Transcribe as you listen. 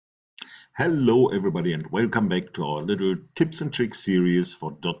Hello everybody and welcome back to our little tips and tricks series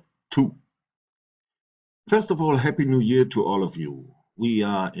for dot2. First of all, Happy New Year to all of you. We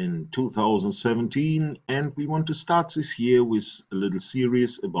are in 2017 and we want to start this year with a little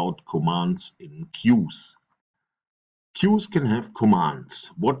series about commands in queues. Queues can have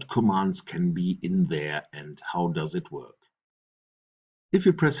commands. What commands can be in there and how does it work? If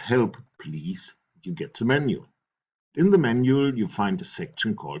you press Help, please, you get the manual. In the manual you find a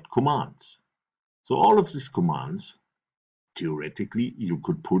section called Commands. So all of these commands, theoretically, you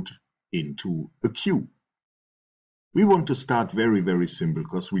could put into a queue. We want to start very simple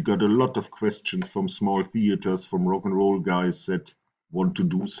because we got a lot of questions from small theaters, from rock and roll guys that want to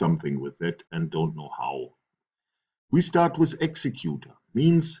do something with it and don't know how. We start with Executor.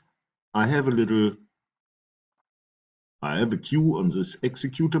 Means I have a queue on this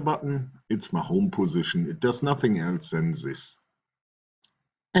Executor button. It's my home position. It does nothing else than this.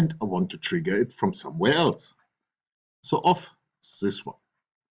 And I want to trigger it from somewhere else. So off this one.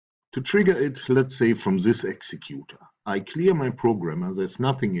 To trigger it, let's say from this executor, I clear my programmer, there's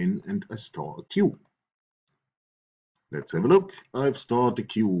nothing in, and I store a queue. Let's have a look. I've stored a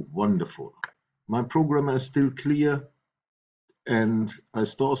queue. Wonderful. My programmer is still clear, and I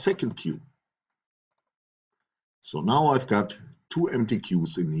store a second queue. So now I've got two empty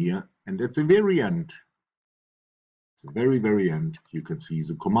queues in here, and at the very end, you can see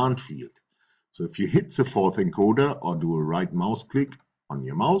the command field. So if you hit the fourth encoder or do a right mouse click on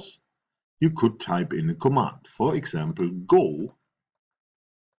your mouse, you could type in a command. For example, go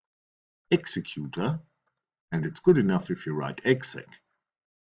executor, and it's good enough if you write exec.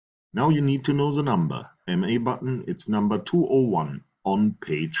 Now you need to know the number. MA button, it's number 201 on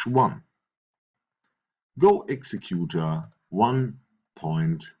page 1. Go executor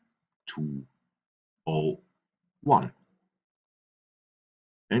 1.201.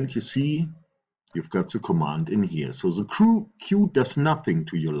 And you see you've got the command in here. So the queue does nothing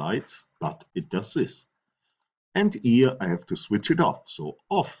to your lights, but it does this. And here I have to switch it off. So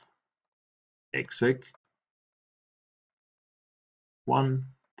off exec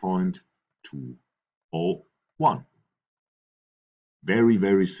 1.201.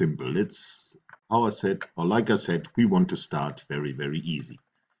 Very simple. It's how I said, or like I said, we want to start very easy.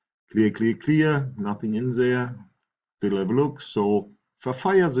 Clear, nothing in there. Still have a look. So if I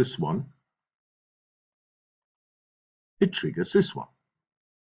fire this one, it triggers this one.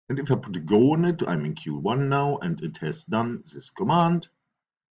 And if I put a go on it, I'm in Q1 now, and it has done this command.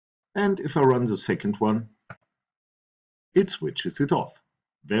 And if I run the second one, it switches it off.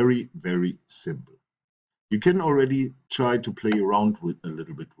 Very simple. You can already try to play around with a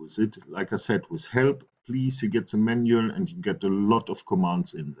little bit with it. Like I said, with help, please, you get the manual and you get a lot of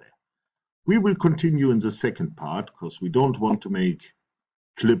commands in there. We will continue in the second part because we don't want to make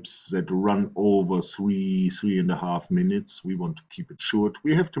clips that run over 3.5 minutes. We want to keep it short.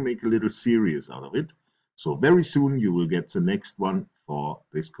 We have to make a little series out of it. So very soon you will get the next one for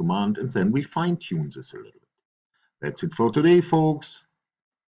this command, and then we fine-tune this a little bit. That's it for today, folks.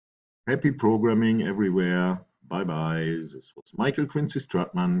 Happy programming everywhere. Bye. This was Michael Qincy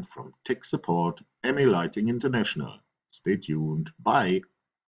Strathmann from Tech Support, MA Lighting International. Stay tuned. Bye.